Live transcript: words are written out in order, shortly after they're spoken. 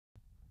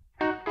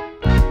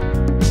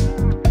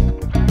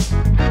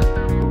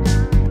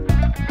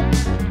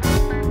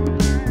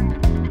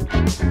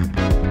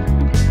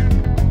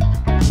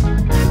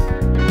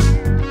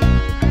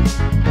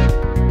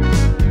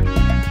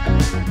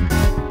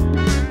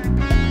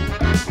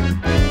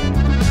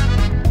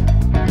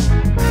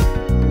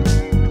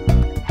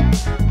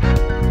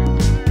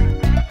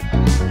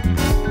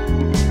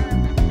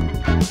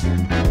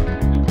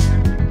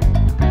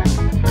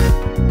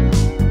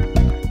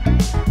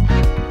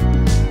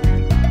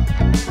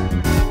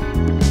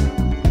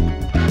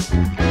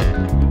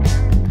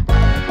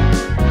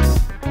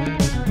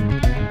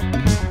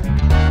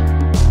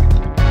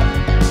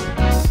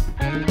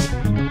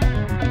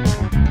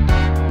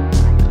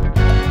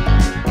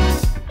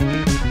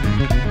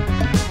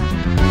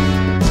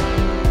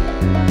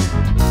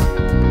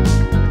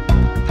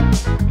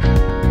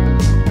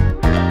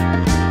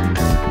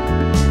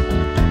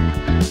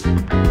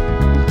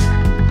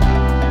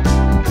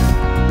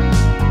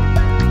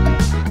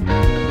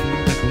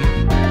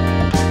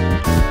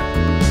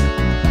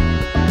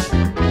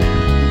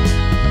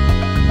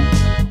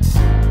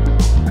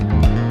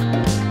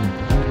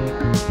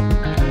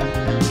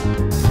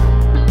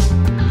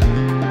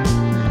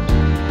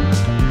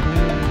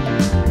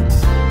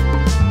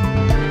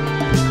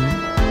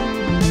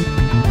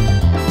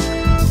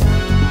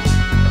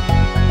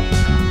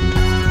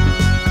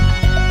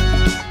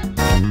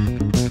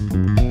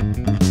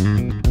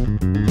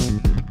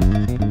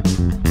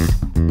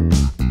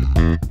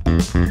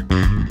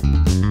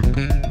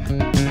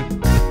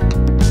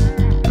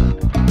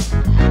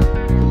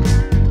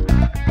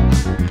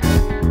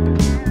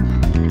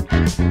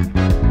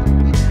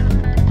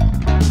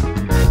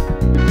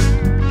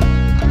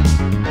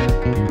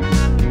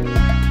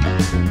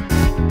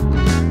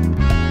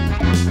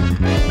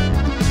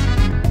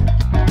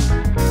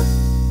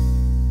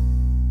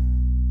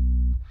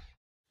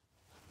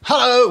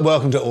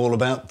welcome to All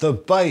About the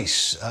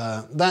Bass.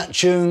 That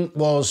tune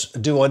was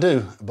Do I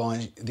Do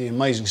by the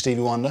amazing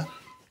Stevie Wonder,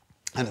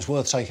 and it's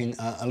worth taking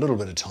a little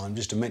bit of time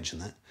just to mention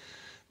that,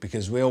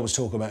 because we always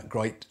talk about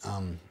great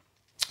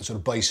sort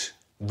of bass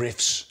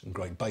riffs and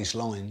great bass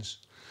lines,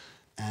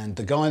 and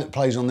the guy that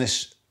plays on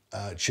this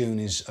tune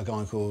is a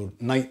guy called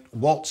Nathan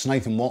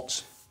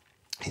Watts.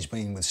 He's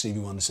been with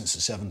Stevie Wonder since the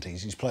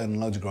 70s. He's played on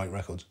loads of great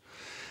records.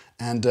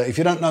 And if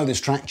you don't know this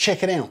track,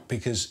 check it out,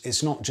 because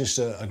it's not just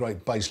a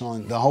great bass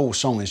line. The whole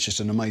song is just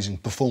an amazing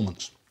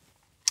performance.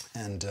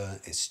 And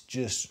it's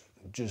just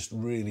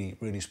really,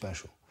 really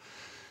special.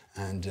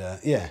 And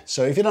yeah,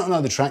 so if you don't know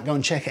the track, go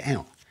and check it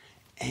out.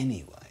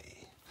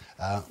 Anyway,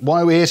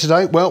 why are we here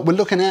today? Well, we're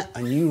looking at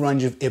a new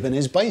range of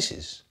Ibanez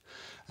basses.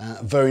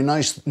 Very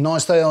nice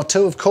they are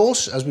too, of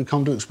course, as we've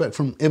come to expect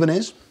from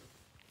Ibanez.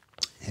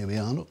 Here we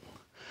are, look.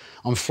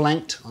 I'm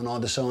flanked on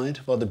either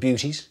side by the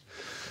beauties.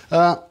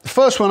 The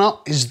first one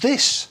up is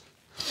this,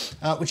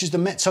 which is the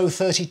Mezzo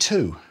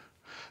 32.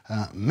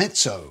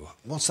 Mezzo,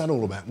 what's that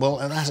all about? Well,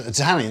 that's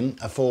Italian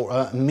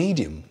for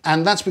medium,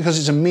 and that's because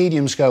it's a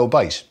medium scale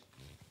bass.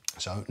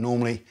 So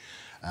normally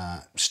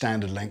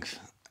standard length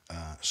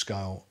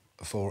scale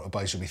for a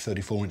bass would be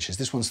 34 inches.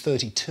 This one's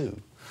 32.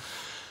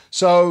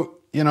 So,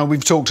 you know,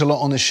 we've talked a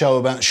lot on this show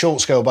about short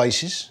scale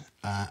basses,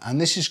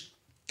 and this is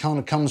kind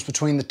of comes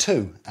between the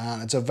two,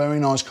 and it's a very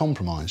nice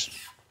compromise.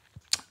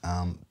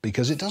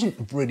 Because it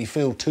doesn't really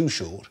feel too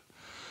short,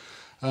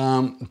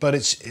 but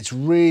it's a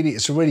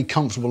really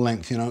comfortable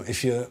length. You know,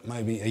 if you're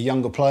maybe a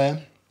younger player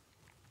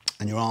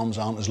and your arms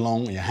aren't as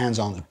long, or your hands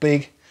aren't as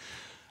big,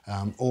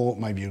 or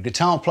maybe you're a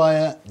guitar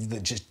player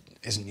that just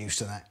isn't used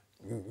to that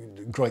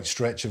great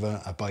stretch of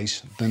a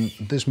bass, then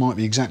this might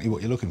be exactly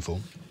what you're looking for,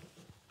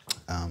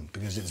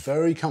 because it's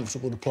very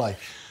comfortable to play.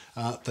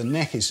 The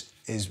neck is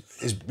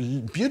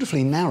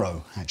beautifully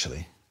narrow,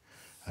 actually,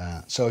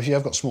 so if you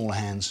have got smaller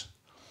hands,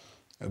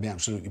 it would be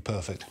absolutely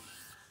perfect.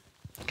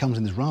 It comes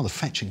in this rather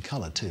fetching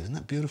colour too, isn't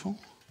that beautiful?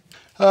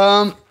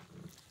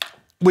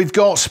 We've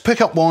got,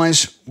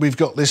 pickup-wise, we've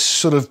got this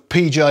sort of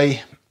PJ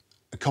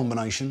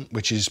combination,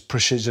 which is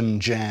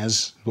precision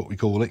jazz, what we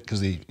call it, because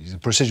the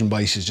precision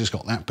bass has just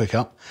got that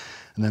pickup,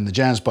 and then the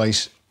jazz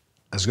bass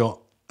has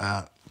got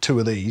two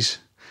of these,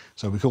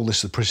 so we call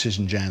this the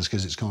precision jazz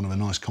because it's kind of a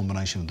nice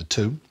combination of the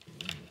two.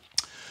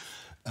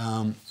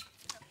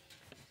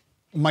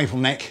 Maple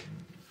neck,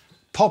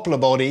 poplar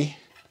body,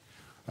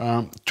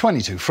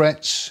 22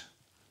 frets,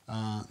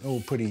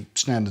 all pretty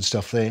standard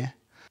stuff there.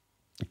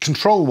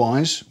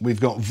 Control-wise, we've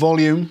got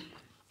volume,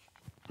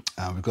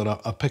 we've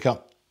got a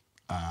pickup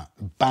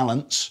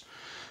balance,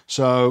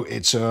 so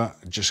it's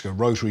just a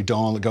rotary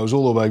dial that goes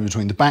all the way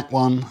between the back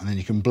one, and then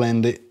you can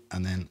blend it,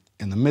 and then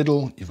in the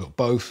middle you've got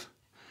both,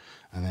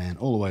 and then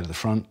all the way to the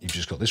front you've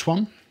just got this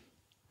one.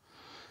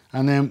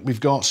 And then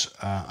we've got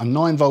a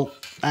 9-volt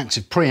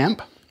active preamp,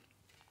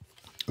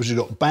 which has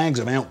got bags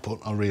of output,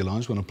 I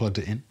realised when I plugged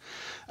it in.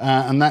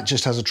 And that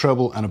just has a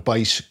treble and a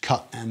bass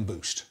cut and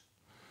boost.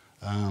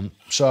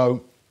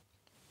 So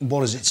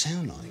what does it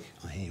sound like,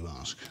 I hear you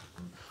ask?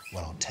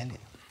 Well, I'll tell you.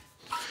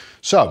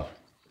 So,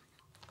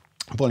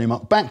 volume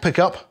up. Back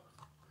pickup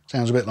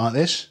sounds a bit like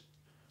this.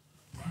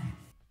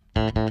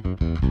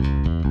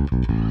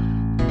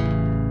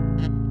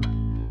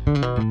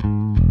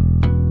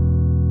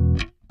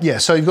 Yeah,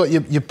 so you've got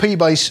your P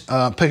bass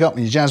pickup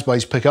and your jazz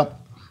bass pickup.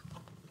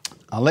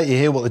 I'll let you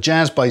hear what the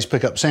jazz bass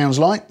pickup sounds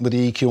like with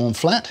the EQ on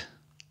flat.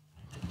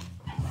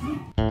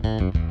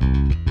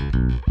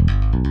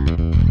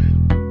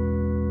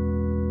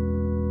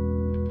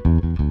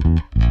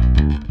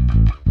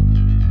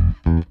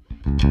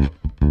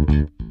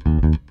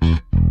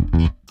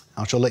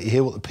 I shall let you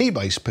hear what the P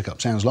bass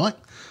pickup sounds like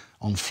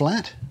on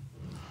flat.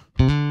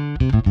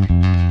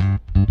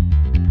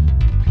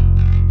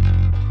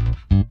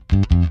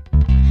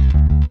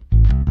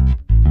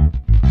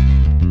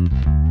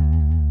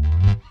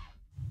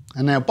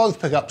 And now both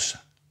pickups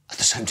at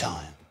the same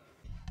time.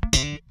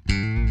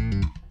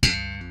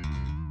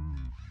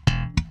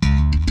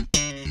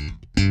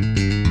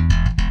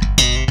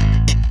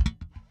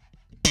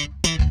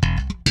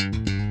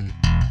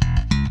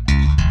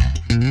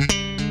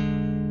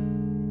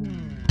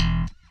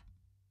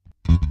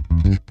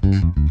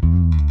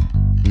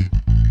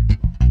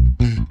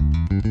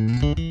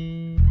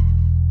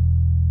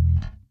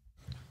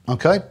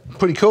 Okay,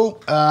 pretty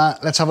cool.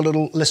 Let's have a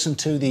little listen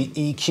to the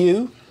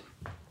EQ.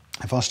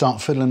 If I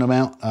start fiddling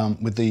about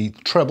with the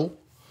treble,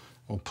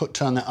 we'll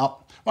turn that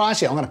up. Well,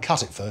 actually, I'm going to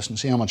cut it first and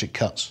see how much it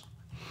cuts.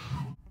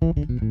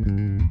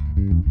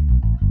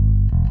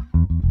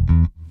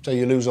 So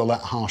you lose all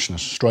that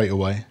harshness straight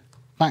away.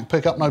 Back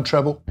pickup, no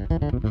treble.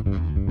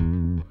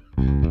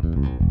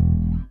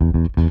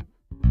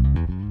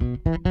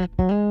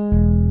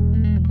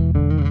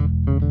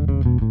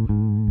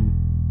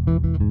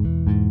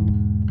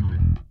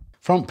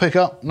 Front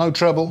pickup, no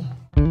treble.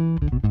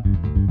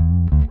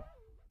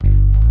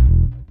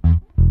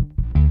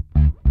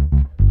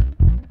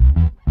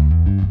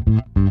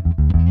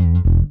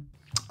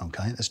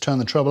 Okay, let's turn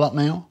the treble up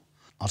now.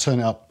 I'll turn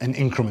it up in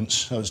increments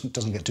so it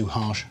doesn't get too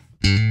harsh.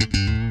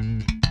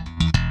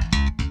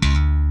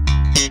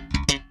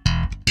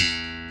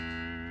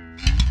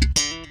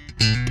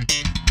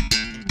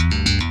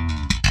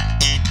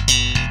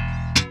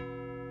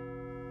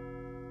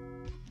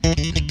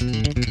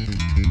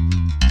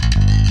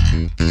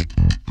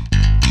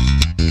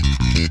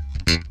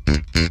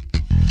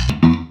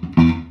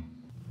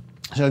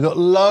 So I've got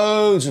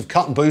loads of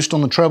cut and boost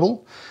on the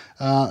treble.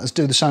 Let's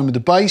do the same with the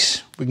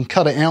bass. We can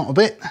cut it out a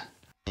bit.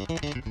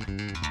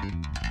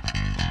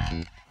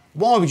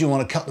 Why would you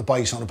want to cut the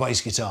bass on a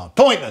bass guitar?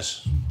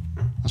 Pointless.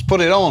 Let's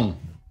put it on.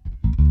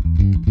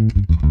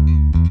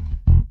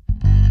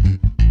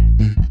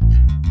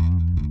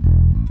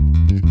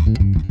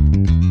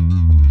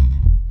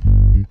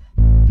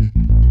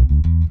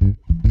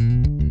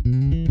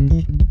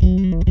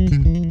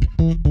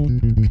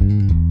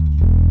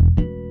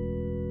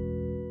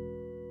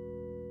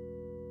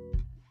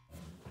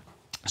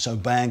 So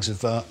bags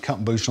of cut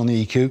and boost on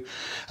the EQ.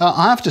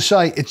 I have to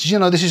say, it's, you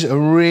know, this is a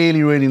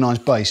really, really nice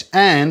bass.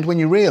 And when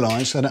you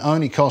realise that it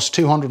only costs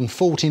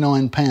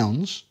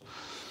 £249,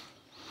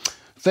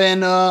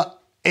 then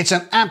it's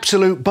an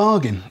absolute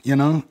bargain, you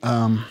know.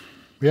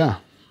 Yeah,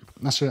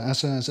 that's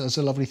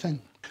a lovely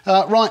thing.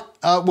 Right,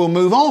 we'll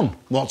move on.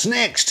 What's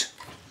next?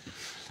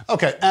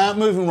 Okay,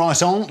 moving right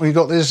on, we've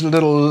got this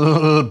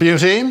little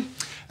beauty.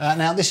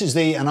 Now this is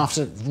the, and I have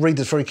to read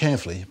this very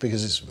carefully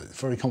because it's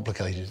very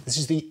complicated. This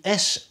is the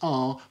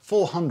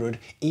SR400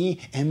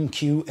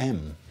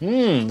 EMQM.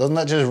 Doesn't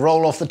that just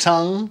roll off the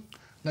tongue?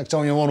 Next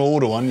time you want to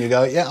order one, you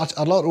go, yeah,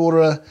 I'd like to order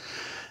a,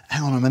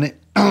 hang on a minute.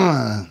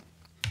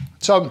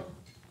 So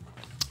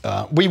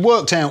we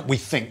worked out, we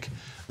think,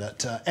 that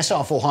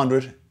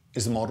SR400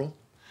 is the model.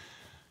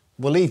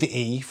 We'll leave the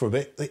E for a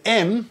bit. The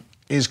M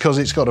is because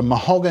it's got a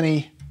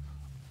mahogany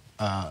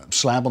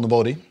slab on the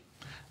body,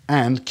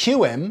 and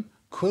QM,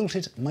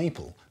 quilted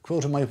maple for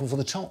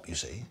the top, you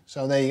see.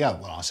 So there you go.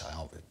 Well, I say,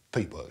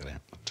 Pete worked it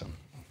out, but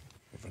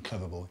you're a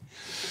clever boy.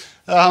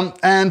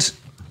 And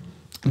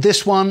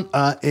this one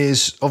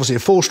is obviously a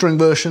 4-string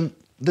version.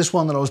 This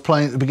one that I was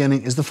playing at the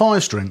beginning is the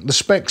 5-string. The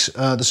specs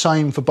are the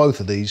same for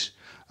both of these.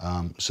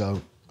 So,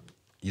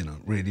 you know,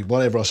 really,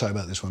 whatever I say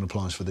about this one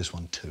applies for this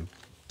one too.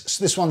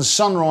 So this one's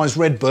Sunrise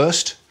Red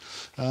Burst.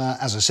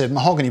 As I said,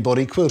 mahogany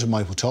body, quilted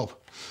maple top.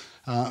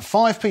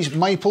 5-piece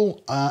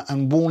maple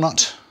and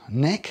walnut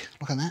neck,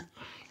 look at that,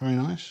 very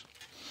nice.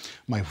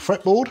 Maple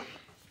fretboard,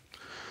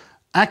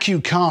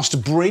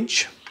 AccuCast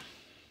bridge,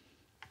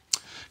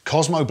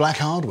 Cosmo black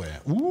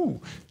hardware,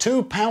 ooh,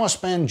 2 power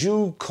span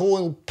dual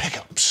coil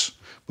pickups,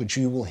 which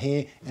you will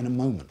hear in a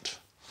moment.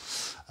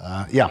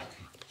 Yeah,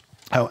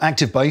 oh,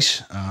 active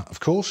bass, of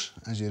course,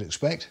 as you'd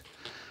expect.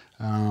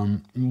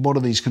 What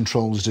do these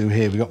controls do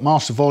here? We've got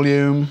master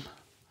volume,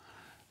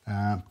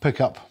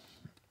 pickup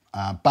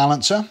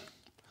balancer,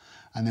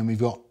 and then we've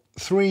got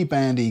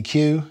 3-band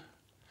EQ,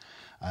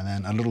 and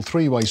then a little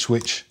 3-way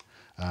switch,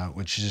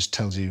 which just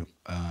tells you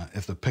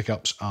if the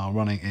pickups are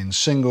running in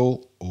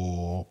single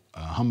or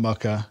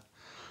humbucker,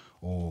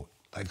 or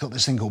they've got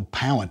this thing called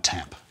power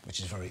tap,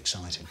 which is very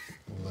exciting.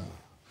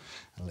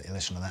 I'll let you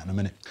listen to that in a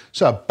minute.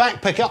 So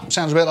back pickup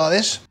sounds a bit like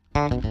this.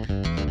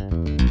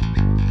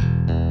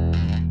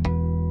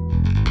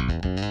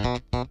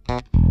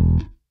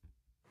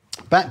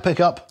 Back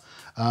pickup,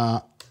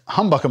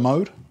 humbucker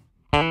mode.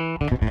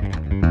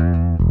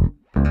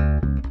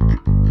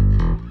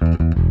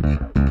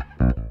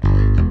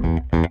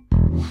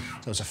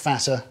 So it's a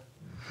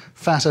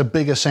fatter,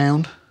 bigger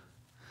sound.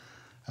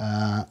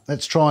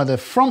 Let's try the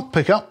front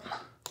pickup,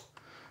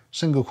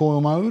 single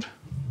coil mode.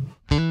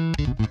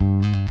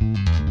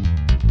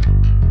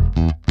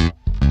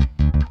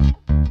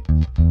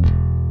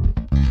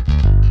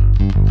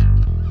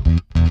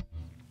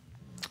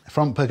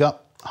 Front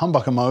pickup,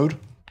 humbucker mode.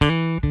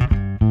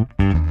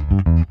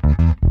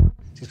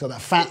 It's got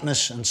that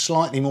fatness and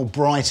slightly more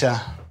brighter.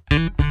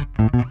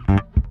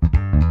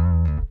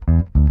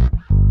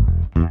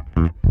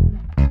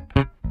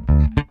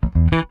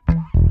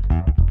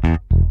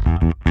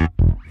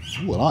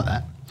 Ooh, I like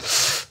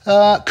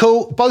that.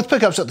 Cool, both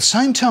pickups at the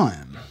same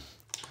time.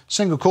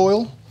 Single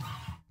coil.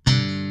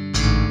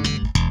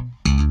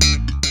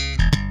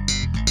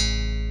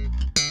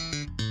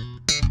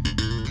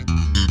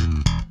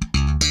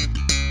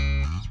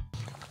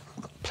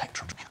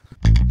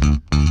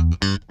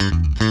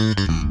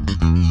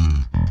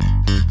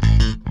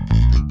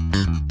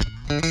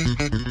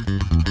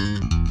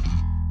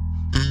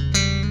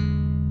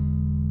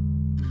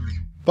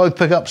 Both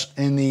pickups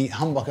in the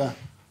humbucker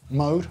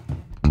mode.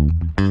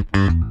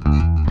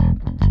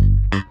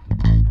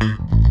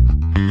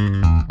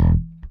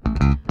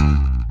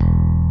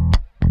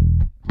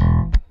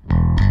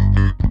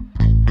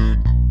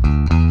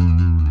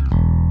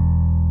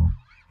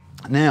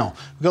 Now,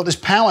 we've got this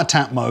power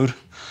tap mode.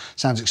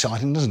 Sounds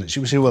exciting, doesn't it?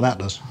 Should we see what that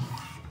does?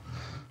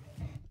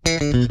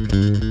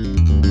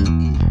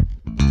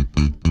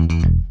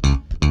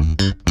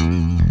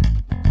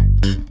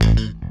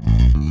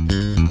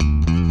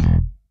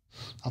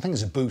 I think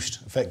it's a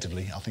boost,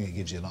 effectively. I think it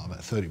gives you like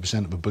about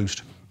 30% of a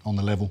boost on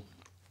the level.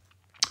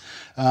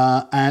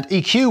 And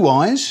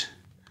EQ-wise,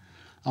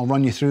 I'll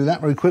run you through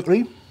that very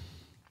quickly.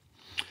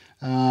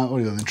 What do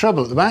you got? The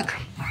treble at the back.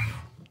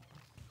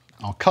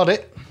 I'll cut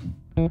it.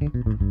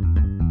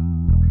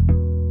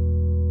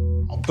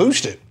 I'll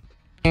boost it.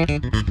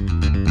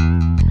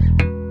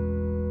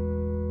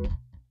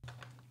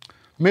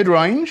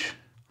 Mid-range,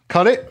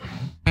 cut it.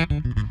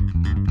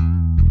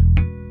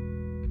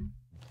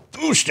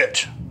 Boost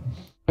it.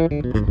 Yeah,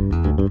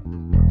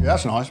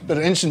 that's nice. Bit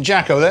of instant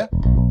jacko there.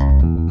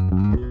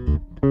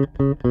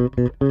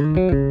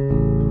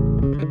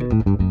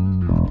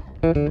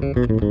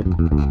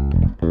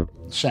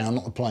 Sound,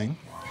 not the playing.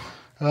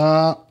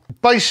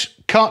 Bass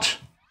cut.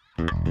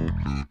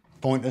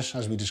 Pointers,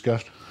 as we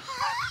discussed.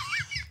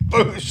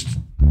 Boost.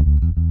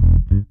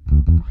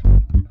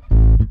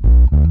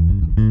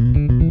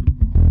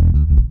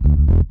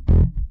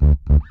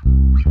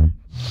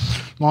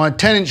 My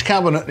 10-inch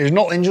cabinet is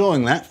not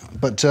enjoying that,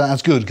 but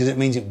that's good because it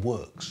means it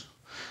works.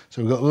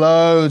 So we've got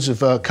loads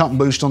of cut and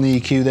boost on the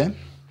EQ there.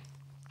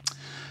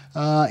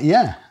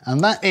 Yeah,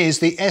 and that is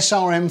the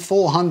SRM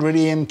 400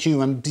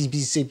 EMQ and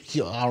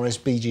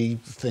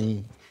RSBG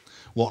thing,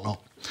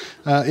 whatnot.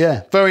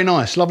 Yeah, very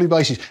nice, lovely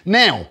basses.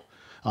 Now,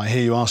 I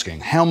hear you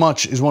asking, how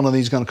much is one of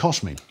these going to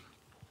cost me?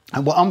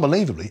 And well,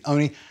 unbelievably,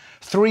 only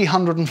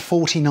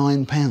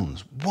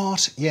 £349.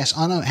 What? Yes,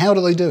 I know. How do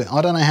they do it?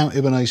 I don't know how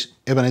Ibanez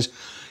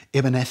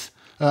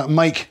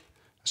make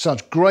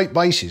such great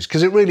basses,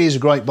 because it really is a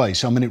great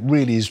bass. I mean, it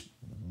really is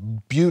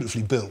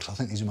beautifully built. I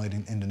think these are made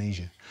in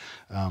Indonesia.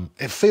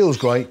 It feels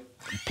great,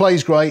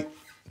 plays great,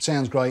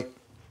 sounds great.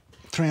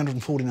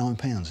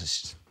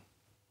 £349.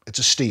 It's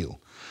a steal.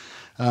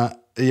 Yeah,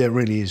 it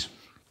really is.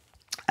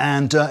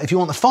 And if you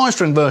want the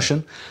 5-string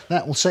version,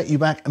 that will set you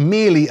back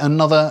merely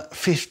another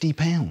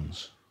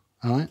 £50.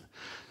 All right.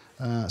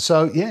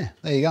 So yeah,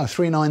 there you go,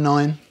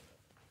 £399.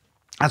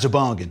 That's a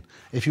bargain.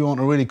 If you want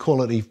a really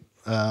quality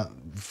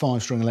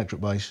 5-string electric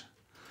bass,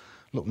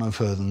 look no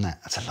further than that.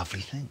 That's a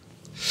lovely thing.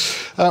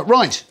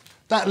 Right,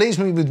 that leaves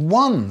me with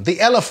one, the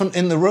elephant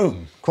in the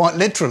room, quite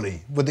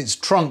literally, with its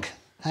trunk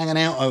hanging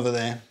out over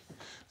there.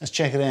 Let's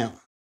check it out.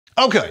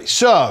 Okay,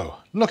 so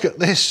look at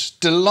this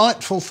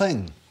delightful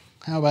thing.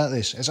 How about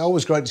this? It's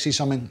always great to see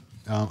something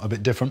a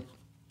bit different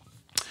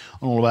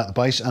on All About the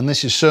Bass, and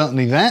this is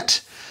certainly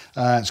that.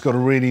 It's got a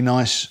really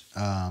nice,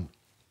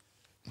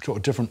 got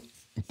a different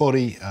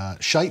body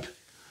shape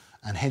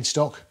and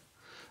headstock.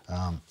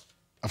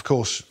 Of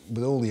course,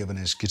 with all the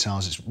Ibanez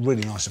guitars, it's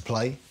really nice to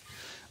play.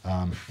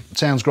 It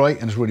sounds great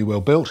and it's really well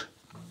built.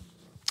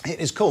 It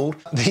is called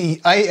the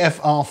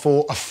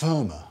AFR4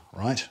 Affirma,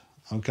 right?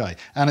 Okay,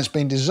 and it's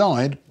been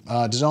designed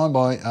by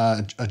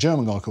a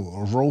German guy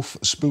called Rolf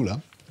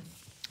Spuler,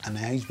 and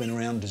now he's been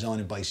around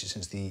designing basses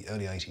since the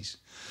early 80s,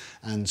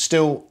 and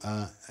still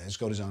has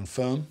got his own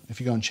firm. If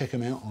you go and check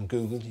him out on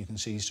Google, you can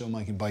see he's still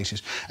making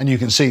basses, and you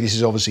can see this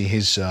is obviously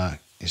his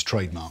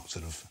trademark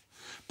sort of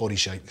body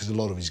shape, because a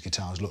lot of his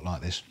guitars look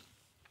like this.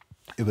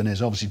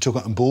 Ibanez obviously took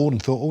it on board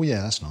and thought, oh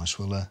yeah, that's nice,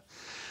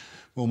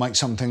 we'll make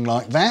something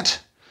like that.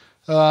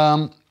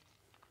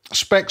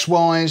 Specs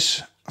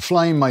wise,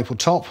 flame maple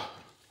top,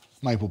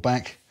 maple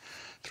back,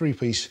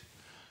 3-piece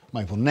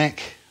maple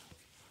neck,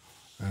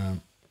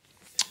 and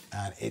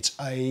it's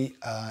a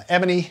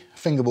ebony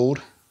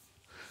fingerboard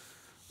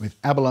with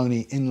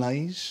abalone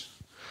inlays.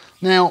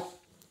 Now,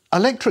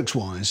 electrics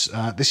wise,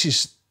 this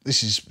is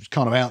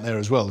kind of out there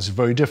as well. This is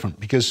very different,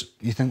 because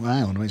you think, well,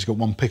 hang on a minute, it's got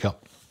one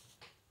pickup.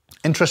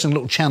 Interesting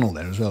little channel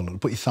there as well.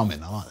 Put your thumb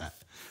in, I like that.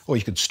 Or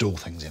you could store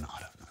things in, I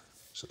don't know,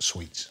 sort of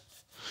sweets.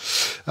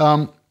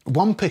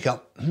 One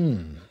pickup,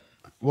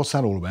 what's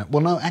that all about?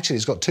 Well, no, actually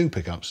it's got 2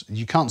 pickups.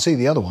 You can't see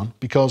the other one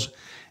because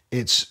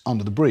it's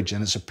under the bridge,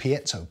 and it's a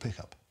piezo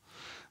pickup,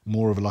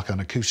 more of like an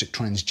acoustic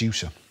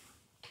transducer.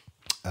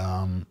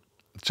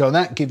 So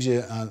that gives you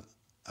a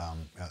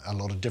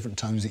lot of different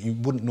tones that you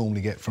wouldn't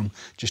normally get from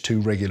just 2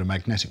 regular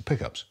magnetic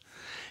pickups.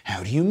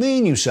 How do you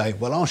mean, you say?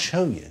 Well, I'll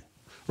show you.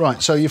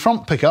 Right, so your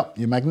front pickup,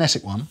 your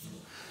magnetic one,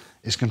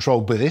 is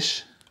controlled by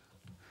this,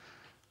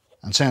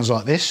 and sounds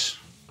like this.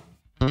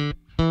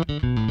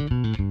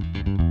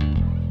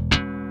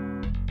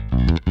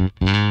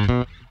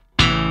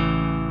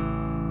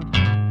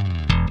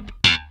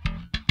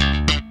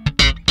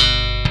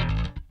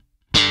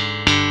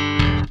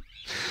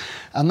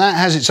 And that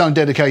has its own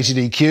dedicated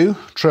EQ,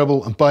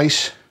 treble and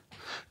bass,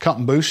 cut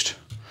and boost,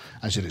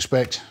 as you'd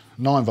expect,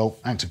 9-volt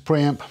active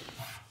preamp.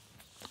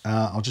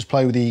 I'll just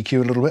play with the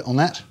EQ a little bit on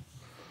that.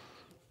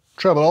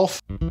 Treble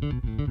off.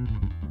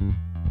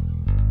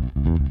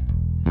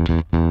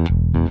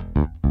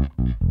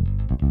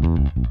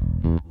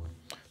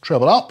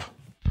 Treble up.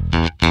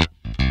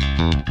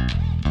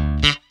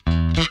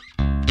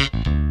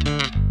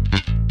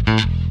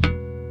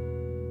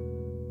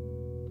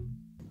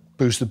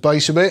 Boost the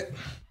bass a bit.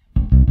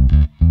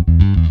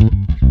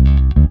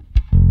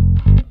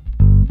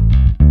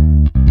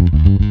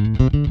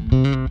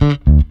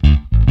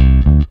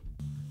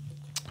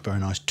 Very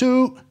nice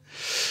too.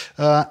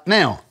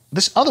 Now,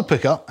 this other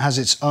pickup has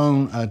its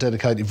own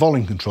dedicated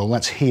volume control.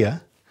 That's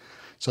here.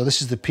 So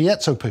this is the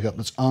piezo pickup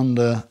that's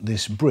under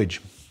this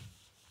bridge.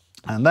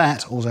 And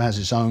that also has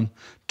its own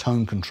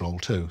tone control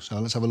too. So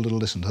let's have a little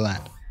listen to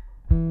that.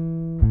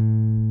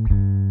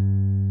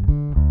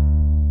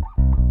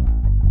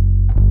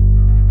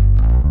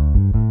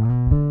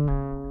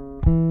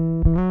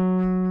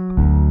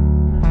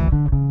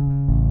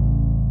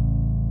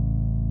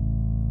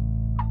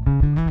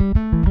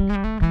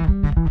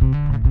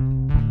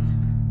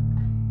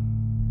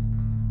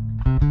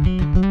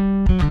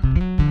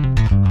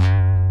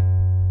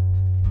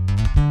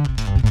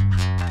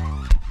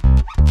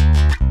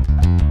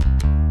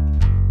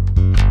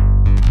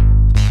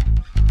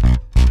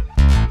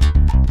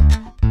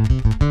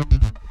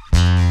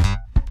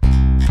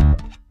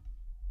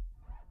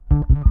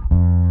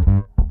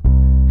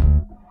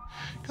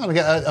 Kind of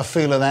get a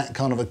feel of that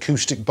kind of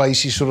acoustic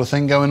bassy sort of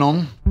thing going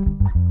on.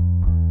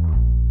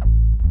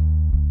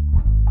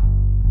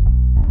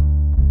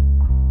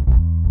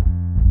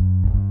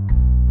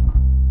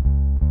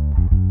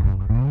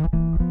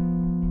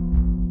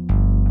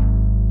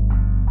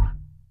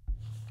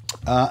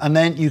 And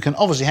then you can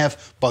obviously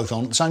have both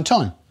on at the same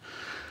time.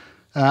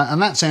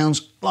 And that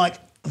sounds like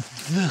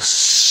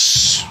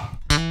this.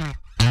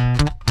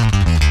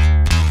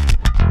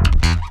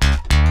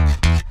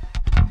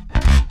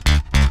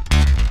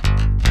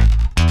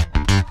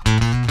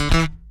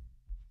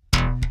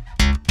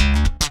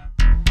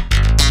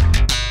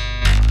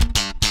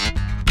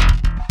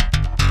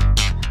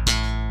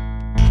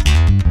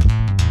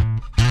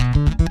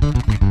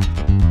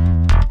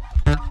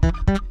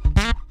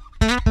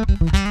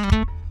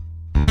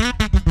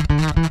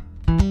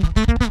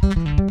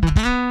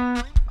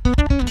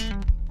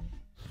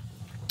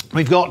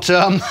 We've got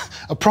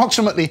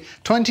approximately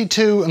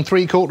 22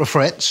 3/4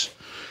 frets.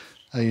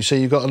 You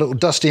see you've got a little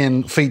dusty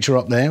end feature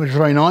up there, which is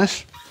very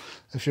nice.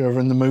 If you're ever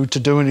in the mood to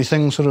do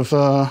anything sort of...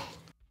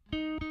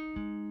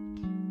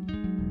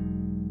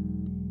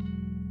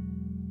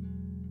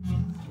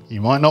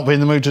 You might not be in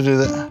the mood to do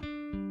that.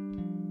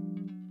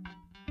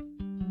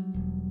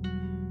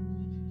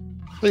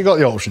 But you've got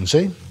the option,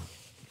 see?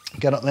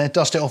 Get up there,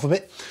 dust it off a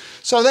bit.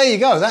 So there you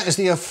go, that is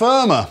the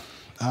Affirma.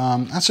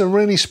 That's a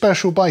really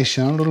special bass,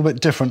 you know, a little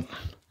bit different.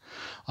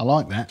 I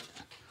like that.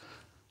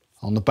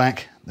 On the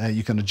back there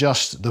you can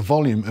adjust the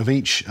volume of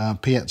each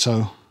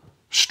piezo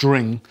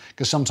string,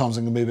 because sometimes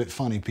they can be a bit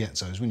funny,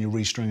 piezos. When you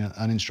restring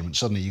an instrument,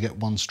 suddenly you get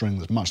one string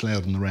that's much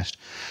louder than the rest.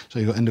 So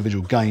you've got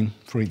individual gain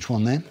for each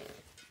one there.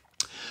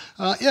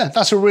 Yeah,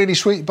 that's a really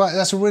sweet, but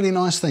that's a really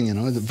nice thing, you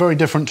know, very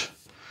different.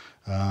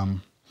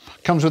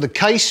 Comes with a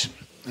case.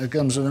 It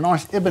comes with a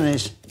nice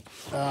Ibanez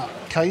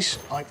case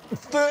like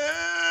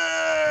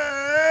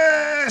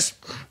this,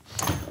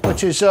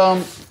 which is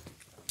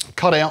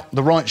cut out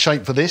the right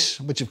shape for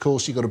this, which of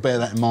course you've got to bear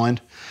that in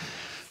mind.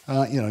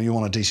 You know, you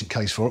want a decent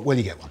case for it, well,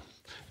 you get one.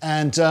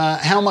 And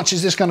how much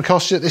is this going to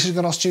cost you? This is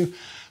going to cost you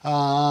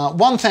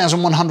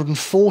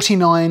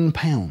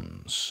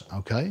 £1,149,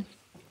 okay?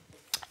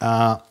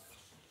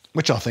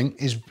 Which I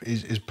think is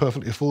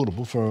perfectly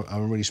affordable for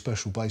a really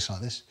special bass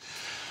like this.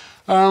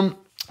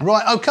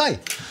 Right, okay.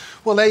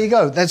 Well, there you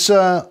go. That's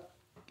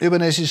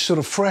Ibanez's sort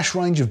of fresh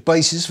range of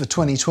basses for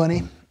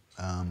 2020.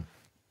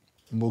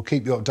 We'll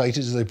keep you updated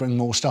as they bring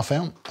more stuff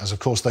out, as of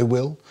course they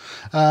will.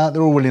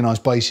 They're all really nice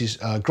basses,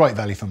 great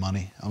value for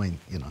money. I mean,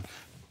 you know,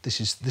 this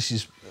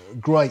is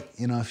great,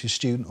 you know, if you're a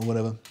student or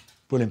whatever.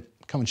 Brilliant.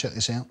 Come and check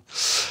this out.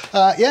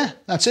 Yeah,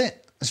 that's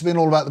it. It's been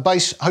all about the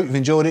bass. I hope you've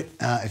enjoyed it.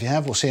 If you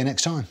have, we'll see you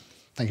next time.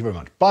 Thank you very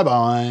much.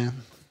 Bye-bye.